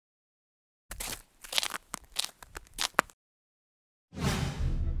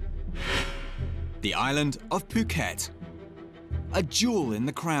the island of Phuket. A jewel in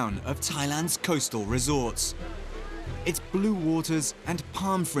the crown of Thailand's coastal resorts. Its blue waters and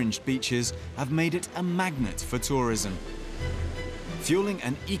palm-fringed beaches have made it a magnet for tourism, fueling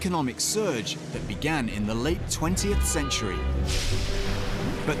an economic surge that began in the late 20th century.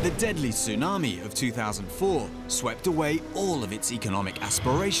 But the deadly tsunami of 2004 swept away all of its economic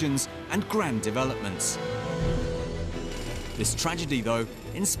aspirations and grand developments. This tragedy, though,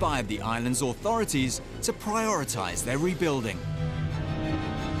 inspired the island's authorities to prioritise their rebuilding,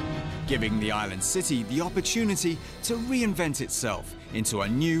 giving the island city the opportunity to reinvent itself into a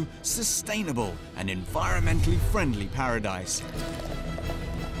new, sustainable and environmentally friendly paradise.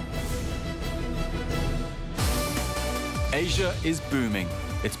 Asia is booming.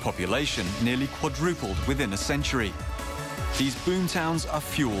 Its population nearly quadrupled within a century. These boomtowns are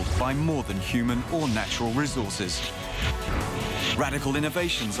fueled by more than human or natural resources. Radical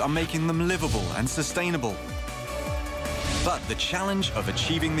innovations are making them livable and sustainable. But the challenge of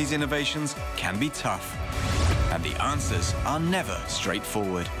achieving these innovations can be tough, and the answers are never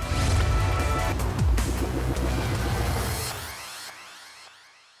straightforward.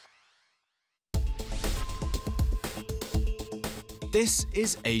 This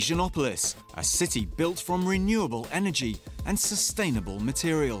is Asianopolis, a city built from renewable energy and sustainable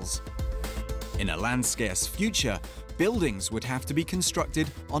materials. In a land-scarce future, buildings would have to be constructed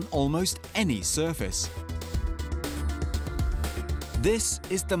on almost any surface. This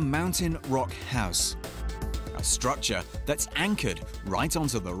is the Mountain Rock House, a structure that's anchored right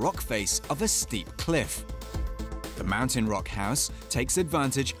onto the rock face of a steep cliff. The Mountain Rock House takes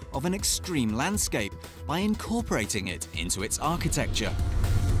advantage of an extreme landscape by incorporating it into its architecture.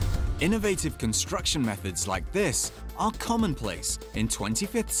 Innovative construction methods like this are commonplace in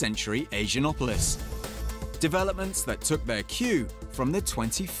 25th century Asianopolis. Developments that took their cue from the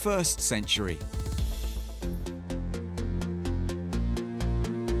 21st century.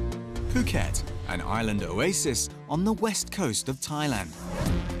 Phuket, an island oasis on the west coast of Thailand.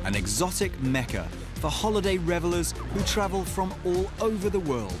 An exotic mecca for holiday revelers who travel from all over the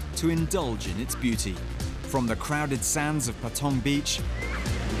world to indulge in its beauty. From the crowded sands of Patong Beach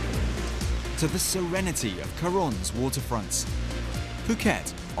to the serenity of Karon's waterfronts,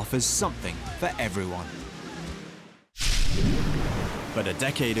 Phuket offers something for everyone. But a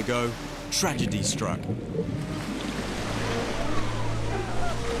decade ago, tragedy struck.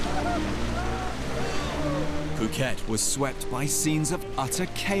 Phuket was swept by scenes of utter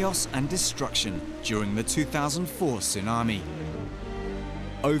chaos and destruction during the 2004 tsunami.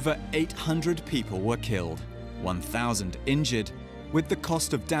 Over 800 people were killed, 1,000 injured, with the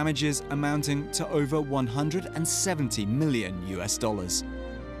cost of damages amounting to over 170 million US dollars.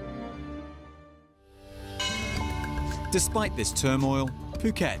 Despite this turmoil,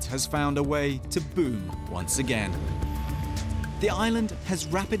 Phuket has found a way to boom once again. The island has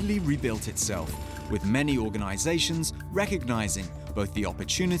rapidly rebuilt itself, with many organisations recognising both the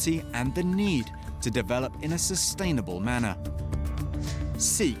opportunity and the need to develop in a sustainable manner.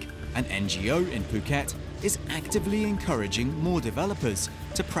 Seek, an NGO in Phuket, is actively encouraging more developers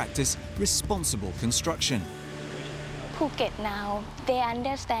to practice responsible construction. Phuket now, they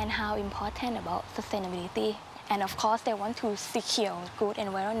understand how important about sustainability. And of course, they want to secure good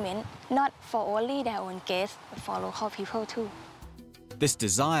environment, not for only their own guests, but for local people too. This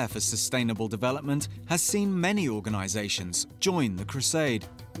desire for sustainable development has seen many organisations join the crusade.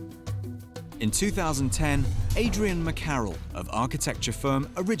 In 2010, Adrian McCarroll of architecture firm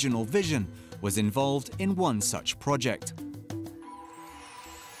Original Vision was involved in one such project.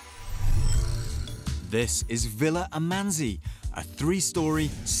 This is Villa Amanzi, a 3-storey,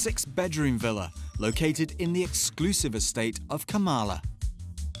 6-bedroom villa located in the exclusive estate of Kamala.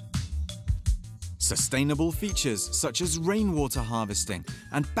 Sustainable features such as rainwater harvesting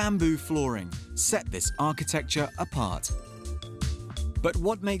and bamboo flooring set this architecture apart. But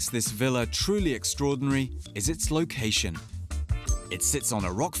what makes this villa truly extraordinary is its location. It sits on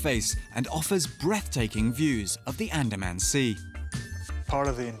a rock face and offers breathtaking views of the Andaman Sea. Part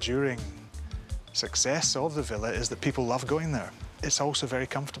of the enduring success of the villa is that people love going there. It's also very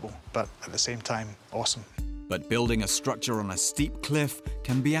comfortable, but at the same time, awesome. But building a structure on a steep cliff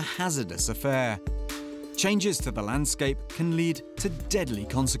can be a hazardous affair. Changes to the landscape can lead to deadly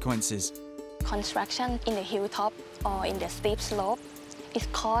consequences. Construction in the hilltop or in the steep slope is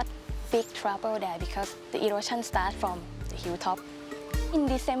caused big trouble there because the erosion starts from the hilltop. In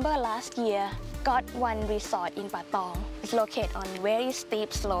December last year, got one resort in Patong. It's located on very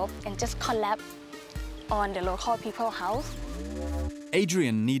steep slope and just collapsed on the local people's house.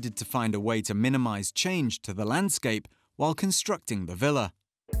 Adrian needed to find a way to minimize change to the landscape while constructing the villa.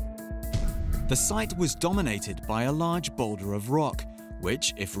 The site was dominated by a large boulder of rock,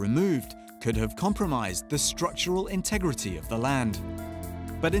 which, if removed, could have compromised the structural integrity of the land.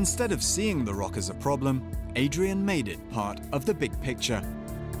 But instead of seeing the rock as a problem, Adrian made it part of the big picture.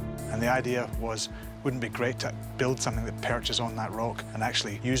 And the idea was, wouldn't it be great to build something that perches on that rock and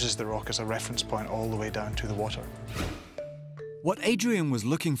actually uses the rock as a reference point all the way down to the water? What Adrian was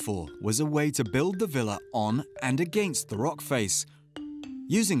looking for was a way to build the villa on and against the rock face,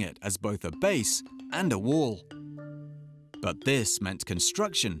 using it as both a base and a wall. But this meant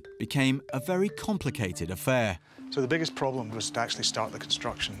construction became a very complicated affair. So the biggest problem was to actually start the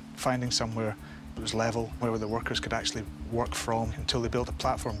construction, finding somewhere that was level, where the workers could actually work from, until they built a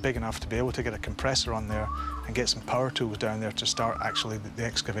platform big enough to be able to get a compressor on there and get some power tools down there to start actually the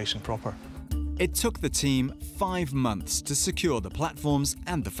excavation proper. It took the team 5 months to secure the platforms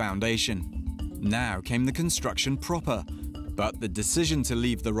and the foundation. Now came the construction proper, but the decision to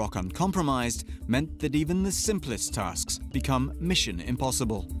leave the rock uncompromised meant that even the simplest tasks become mission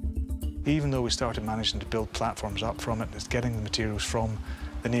impossible. Even though we started managing to build platforms up from it, it's getting the materials from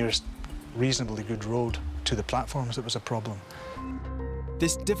the nearest reasonably good road to the platforms that was a problem.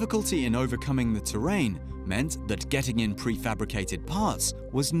 This difficulty in overcoming the terrain meant that getting in prefabricated parts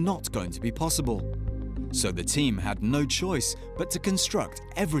was not going to be possible. So the team had no choice but to construct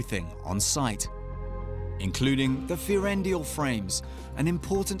everything on site, including the phalangeal frames, an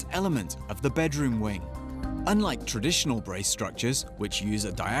important element of the bedroom wing. Unlike traditional brace structures, which use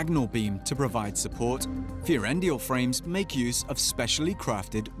a diagonal beam to provide support, phalangeal frames make use of specially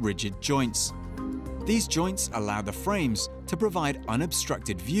crafted rigid joints. These joints allow the frames to provide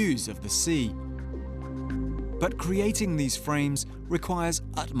unobstructed views of the sea. But creating these frames requires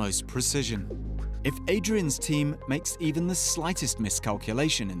utmost precision. If Adrian's team makes even the slightest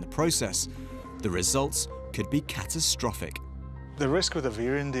miscalculation in the process, the results could be catastrophic. The risk with a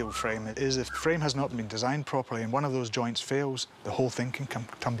Vierendeel frame is if the frame has not been designed properly and one of those joints fails, the whole thing can come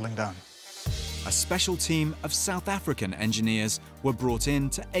tumbling down. A special team of South African engineers were brought in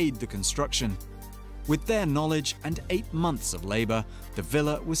to aid the construction. With their knowledge and 8 months of labour, the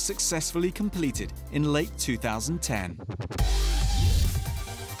villa was successfully completed in late 2010.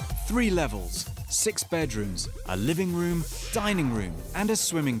 3 levels, 6 bedrooms, a living room, dining room and a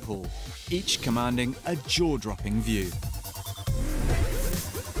swimming pool, each commanding a jaw-dropping view.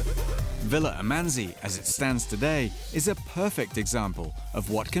 Villa Amanzi, as it stands today, is a perfect example of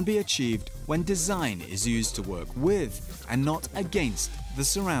what can be achieved when design is used to work with and not against the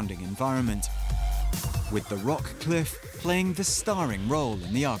surrounding environment, with the rock cliff playing the starring role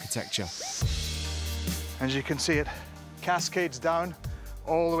in the architecture. As you can see, it cascades down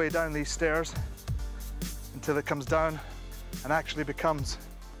all the way down these stairs until it comes down and actually becomes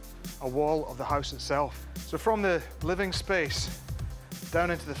a wall of the house itself. So from the living space down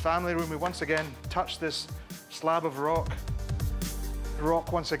into the family room, we once again touch this slab of rock. The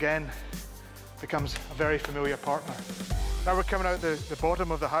rock once again becomes a very familiar partner. Now we're coming out the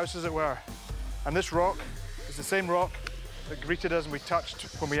bottom of the house, as it were, and this rock is the same rock that greeted us and we touched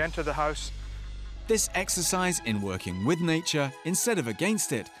when we entered the house. This exercise in working with nature instead of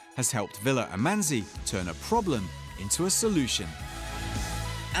against it has helped Villa Amanzi turn a problem into a solution.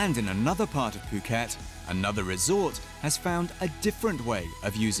 And in another part of Phuket, another resort has found a different way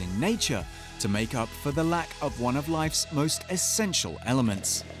of using nature to make up for the lack of one of life's most essential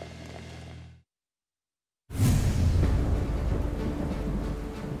elements.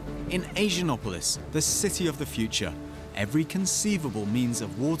 In Asianopolis, the city of the future, every conceivable means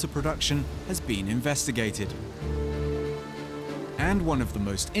of water production has been investigated. And one of the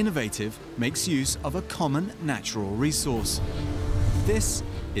most innovative makes use of a common natural resource. This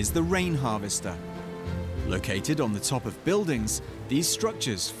is the rain harvester. Located on the top of buildings, these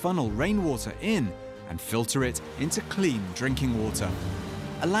structures funnel rainwater in and filter it into clean drinking water,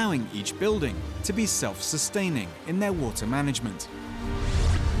 allowing each building to be self-sustaining in their water management.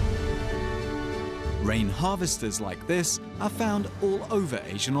 Rain harvesters like this are found all over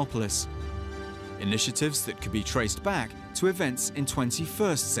Asianopolis. Initiatives that could be traced back to events in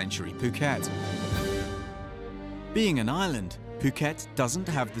 21st century Phuket. Being an island, Phuket doesn't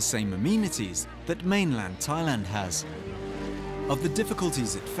have the same amenities that mainland Thailand has. Of the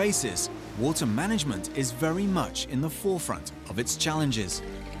difficulties it faces, water management is very much in the forefront of its challenges.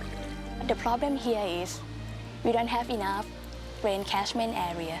 The problem here is we don't have enough rain catchment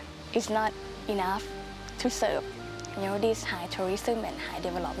area. It's not enough to serve, this high tourism and high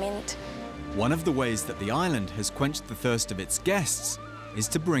development. One of the ways that the island has quenched the thirst of its guests is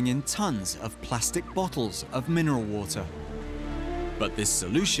to bring in tons of plastic bottles of mineral water. But this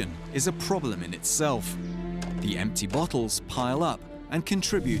solution is a problem in itself. The empty bottles pile up and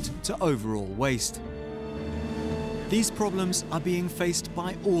contribute to overall waste. These problems are being faced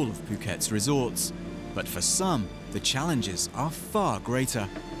by all of Phuket's resorts, but for some, the challenges are far greater.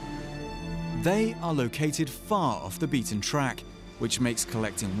 They are located far off the beaten track, which makes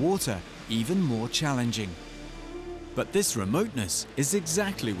collecting water even more challenging. But this remoteness is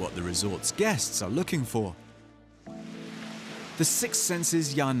exactly what the resort's guests are looking for. The Six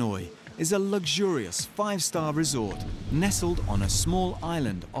Senses Yanoi is a luxurious 5-star resort nestled on a small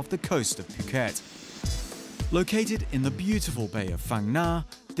island off the coast of Phuket. Located in the beautiful bay of Phang Nga,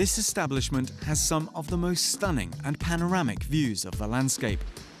 this establishment has some of the most stunning and panoramic views of the landscape.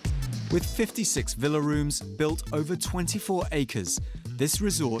 With 56 villa rooms built over 24 acres, this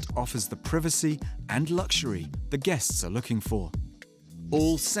resort offers the privacy and luxury the guests are looking for,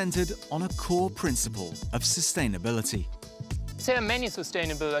 all centered on a core principle of sustainability. There are many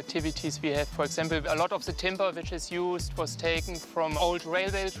sustainable activities we have. For example, a lot of the timber which is used was taken from old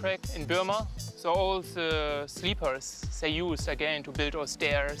railway track in Burma. So all the sleepers they used again to build our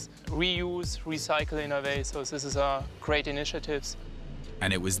stairs, reuse, recycle in a way. So this is a great initiative.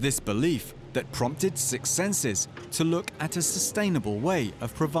 And it was this belief that prompted Six Senses to look at a sustainable way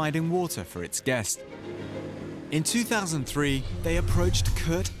of providing water for its guests. In 2003, they approached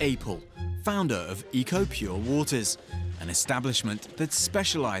Kurt Apel, founder of Eco Pure Waters, an establishment that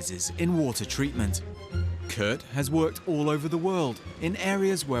specializes in water treatment. Kurt has worked all over the world in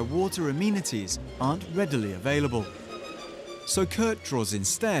areas where water amenities aren't readily available. So Kurt draws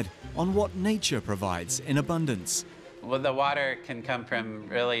instead on what nature provides in abundance. Well, the water can come from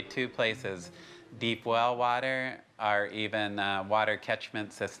really two places: deep well water or even water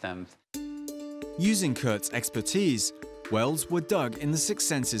catchment systems. Using Kurt's expertise, wells were dug in the Six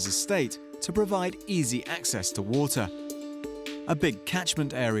Senses estate to provide easy access to water. A big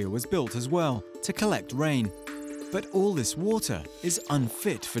catchment area was built as well to collect rain, but all this water is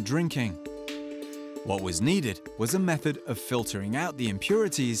unfit for drinking. What was needed was a method of filtering out the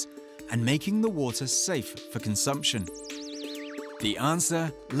impurities and making the water safe for consumption. The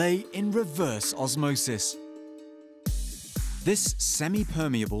answer lay in reverse osmosis. This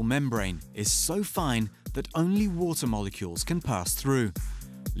semi-permeable membrane is so fine that only water molecules can pass through,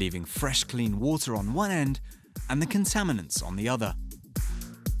 leaving fresh, clean water on one end and the contaminants on the other.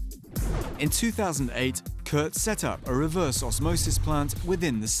 In 2008, Kurt set up a reverse osmosis plant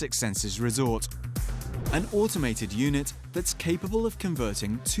within the Six Senses resort, an automated unit that's capable of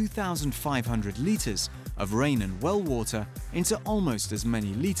converting 2,500 litres of rain and well water into almost as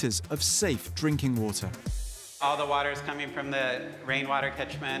many litres of safe drinking water. All the water is coming from the rainwater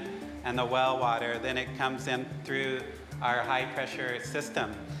catchment and the well water. Then it comes in through our high-pressure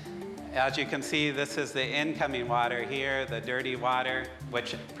system. As you can see, this is the incoming water here, the dirty water,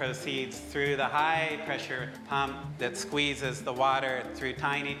 which proceeds through the high-pressure pump that squeezes the water through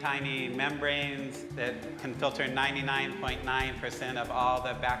tiny, tiny membranes that can filter 99.9% of all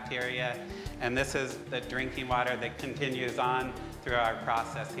the bacteria. And this is the drinking water that continues on through our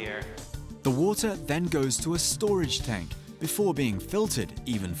process here. The water then goes to a storage tank before being filtered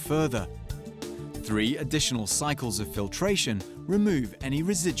even further. 3 additional cycles of filtration remove any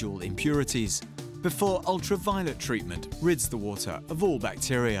residual impurities, before ultraviolet treatment rids the water of all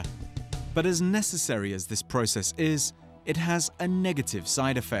bacteria. But as necessary as this process is, it has a negative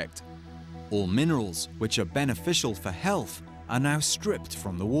side effect. All minerals which are beneficial for health are now stripped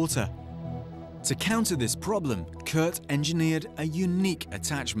from the water. To counter this problem, Kurt engineered a unique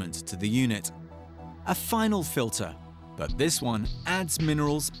attachment to the unit. A final filter, but this one adds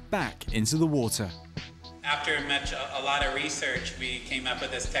minerals back into the water. After a lot of research, we came up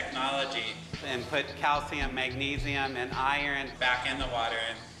with this technology and put calcium, magnesium, and iron back in the water.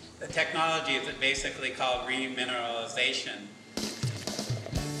 And the technology is basically called remineralization.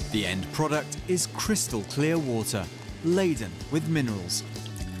 The end product is crystal clear water, laden with minerals.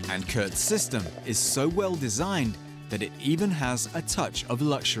 And Kurt's system is so well designed that it even has a touch of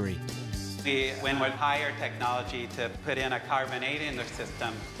luxury. We went with higher technology to put in a carbonate in the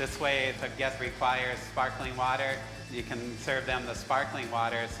system. This way, if a guest requires sparkling water, you can serve them the sparkling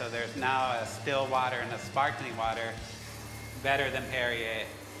water. So there's now a still water and a sparkling water, better than Perrier.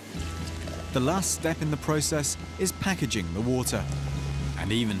 The last step in the process is packaging the water.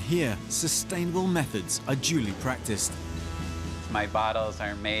 And even here, sustainable methods are duly practiced. My bottles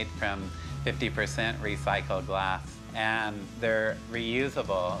are made from 50% recycled glass, and they're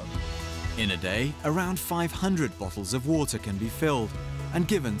reusable. In a day, around 500 bottles of water can be filled and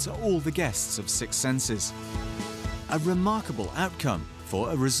given to all the guests of Six Senses. A remarkable outcome for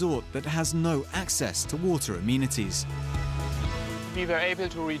a resort that has no access to water amenities. we were able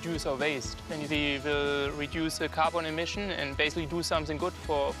to reduce our waste. And we will reduce the carbon emission and basically do something good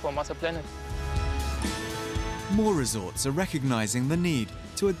for Mother Planet. More resorts are recognizing the need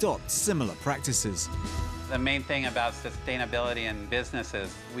to adopt similar practices. The main thing about sustainability in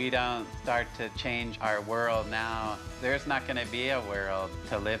businesses, we don't start to change our world now. There's not going to be a world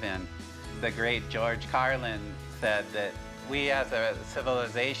to live in. The great George Carlin said that we as a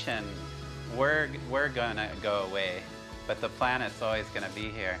civilization, we're going to go away, but the planet's always going to be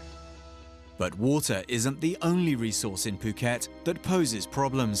here. But water isn't the only resource in Phuket that poses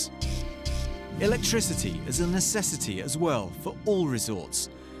problems. Electricity is a necessity as well for all resorts,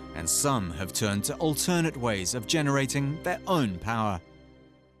 and some have turned to alternate ways of generating their own power.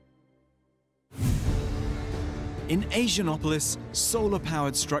 In Asianopolis,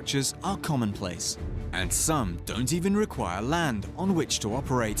 solar-powered structures are commonplace, and some don't even require land on which to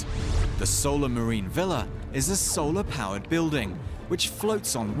operate. The Solar Marine Villa is a solar-powered building which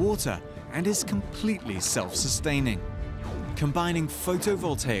floats on water and is completely self-sustaining. Combining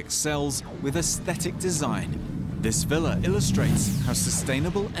photovoltaic cells with aesthetic design, this villa illustrates how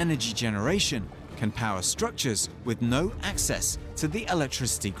sustainable energy generation can power structures with no access to the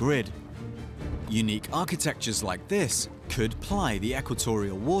electricity grid. Unique architectures like this could ply the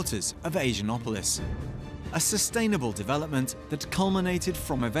equatorial waters of Asianopolis, a sustainable development that culminated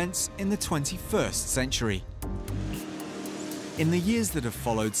from events in the 21st century. In the years that have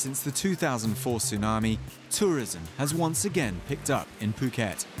followed since the 2004 tsunami, tourism has once again picked up in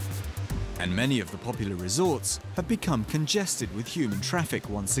Phuket. And many of the popular resorts have become congested with human traffic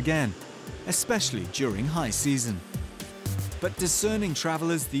once again, especially during high season. But discerning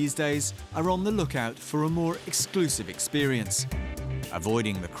travelers these days are on the lookout for a more exclusive experience,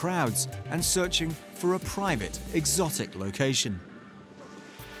 avoiding the crowds and searching for a private, exotic location.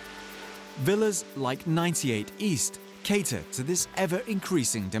 Villas like 98 East cater to this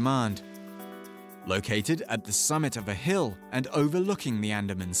ever-increasing demand. Located at the summit of a hill and overlooking the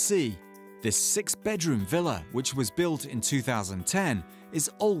Andaman Sea, this 6-bedroom villa, which was built in 2010, is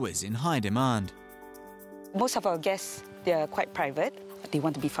always in high demand. Most of our guests, they are quite private. They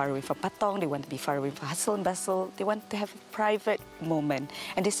want to be far away from Patong, they want to be far away from hustle and bustle, they want to have a private moment,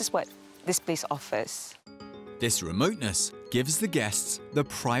 and this is what this place offers. This remoteness gives the guests the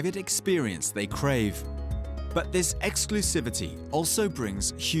private experience they crave. But this exclusivity also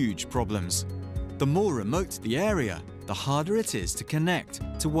brings huge problems. The more remote the area, the harder it is to connect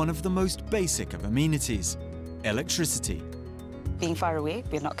to one of the most basic of amenities, electricity. Being far away,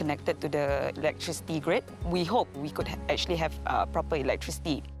 we're not connected to the electricity grid. We hope we could actually have proper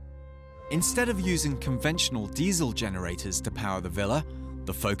electricity. Instead of using conventional diesel generators to power the villa,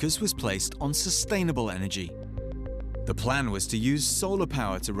 the focus was placed on sustainable energy. The plan was to use solar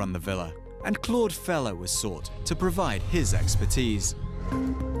power to run the villa, and Claude Feller was sought to provide his expertise.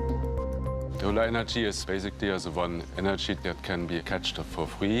 Solar energy is basically the one energy that can be catched for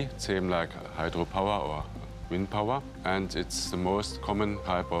free, same like hydropower or wind power, and it's the most common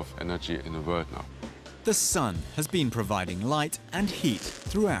type of energy in the world now. The sun has been providing light and heat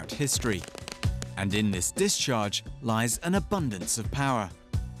throughout history, and in this discharge lies an abundance of power.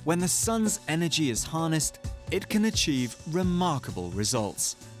 When the sun's energy is harnessed, it can achieve remarkable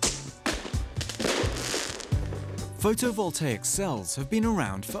results. Photovoltaic cells have been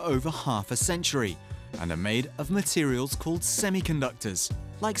around for over half a century and are made of materials called semiconductors,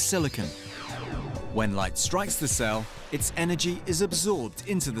 like silicon. When light strikes the cell, its energy is absorbed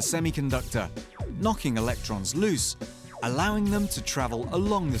into the semiconductor, knocking electrons loose, allowing them to travel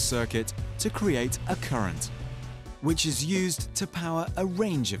along the circuit to create a current, which is used to power a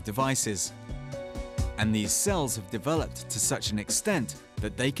range of devices. And these cells have developed to such an extent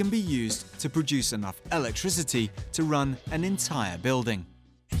that they can be used to produce enough electricity to run an entire building.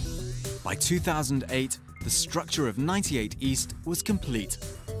 By 2008, the structure of 98 East was complete,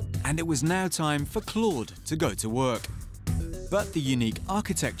 and it was now time for Claude to go to work. But the unique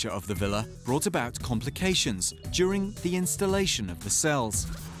architecture of the villa brought about complications during the installation of the cells.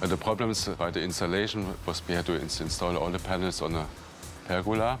 The problems by the installation was we had to install all the panels on a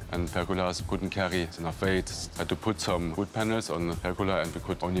pergola, and pergolas couldn't carry enough weight. Had to put some wood panels on the pergola, and we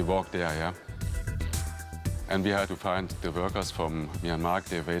could only walk there, yeah. And we had to find the workers from Myanmar.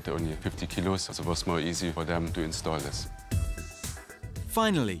 They weighed only 50 kilos, so it was more easy for them to install this.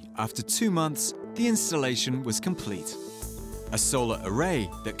 Finally, after 2 months, the installation was complete. A solar array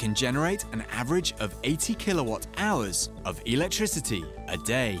that can generate an average of 80 kilowatt hours of electricity a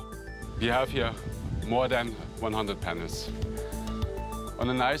day. We have here more than 100 panels. On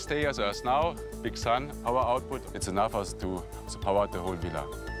a nice day as now, big sun, our output, it's enough us to power the whole villa.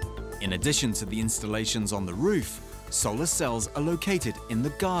 In addition to the installations on the roof, solar cells are located in the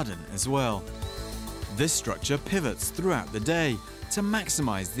garden as well. This structure pivots throughout the day to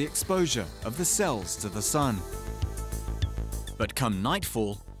maximize the exposure of the cells to the sun. But come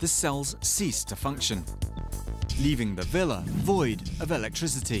nightfall, the cells cease to function, leaving the villa void of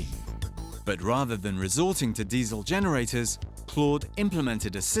electricity. But rather than resorting to diesel generators, Claude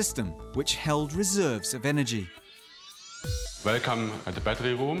implemented a system which held reserves of energy. Welcome at the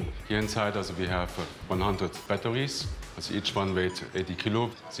battery room. Here inside we have 100 batteries. Each one weighs 80 kilo.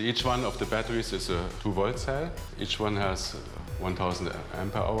 Each one of the batteries is a 2-volt cell. Each one has 1000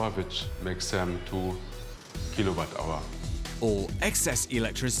 ampere hour, which makes them 2 kilowatt hour. All excess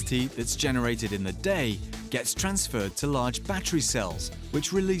electricity that's generated in the day gets transferred to large battery cells,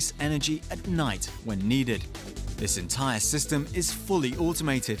 which release energy at night when needed. This entire system is fully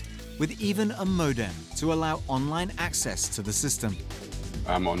automated, with even a modem to allow online access to the system.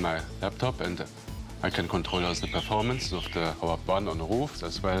 I'm on my laptop and I can control also the performance of the power barn on the roofs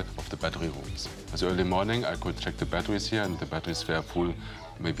as well of the battery rooms. As early morning I could check the batteries here and the batteries were full,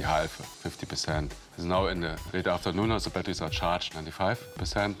 maybe half, 50%. As now in the late afternoon the batteries are charged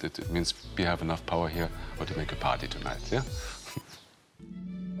 95%. It means we have enough power here or to make a party tonight, yeah?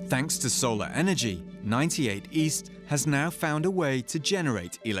 Thanks to solar energy, 98 East has now found a way to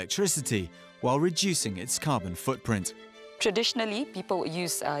generate electricity while reducing its carbon footprint. Traditionally, people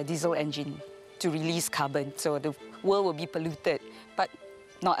use a diesel engine to release carbon, so the world will be polluted. But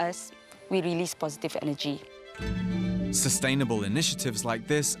not us. We release positive energy. Sustainable initiatives like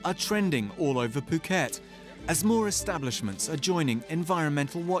this are trending all over Phuket, as more establishments are joining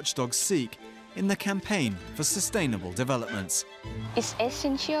environmental watchdogs Seek in the campaign for sustainable developments. It's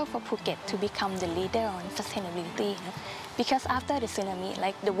essential for Phuket to become the leader on sustainability, because after the tsunami,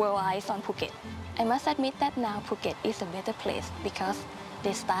 like the world eyes on Phuket. I must admit that now Phuket is a better place because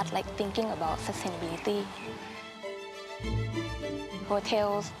they start thinking about sustainability.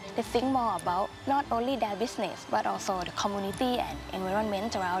 Hotels, they think more about not only their business, but also the community and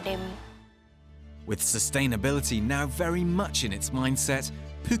environment around them. With sustainability now very much in its mindset,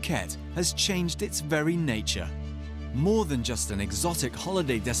 Phuket has changed its very nature. More than just an exotic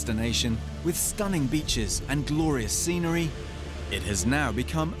holiday destination with stunning beaches and glorious scenery, it has now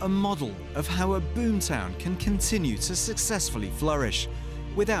become a model of how a boomtown can continue to successfully flourish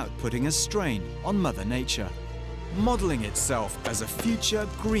without putting a strain on Mother Nature, modeling itself as a future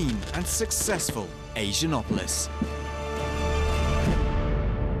green and successful Asianopolis.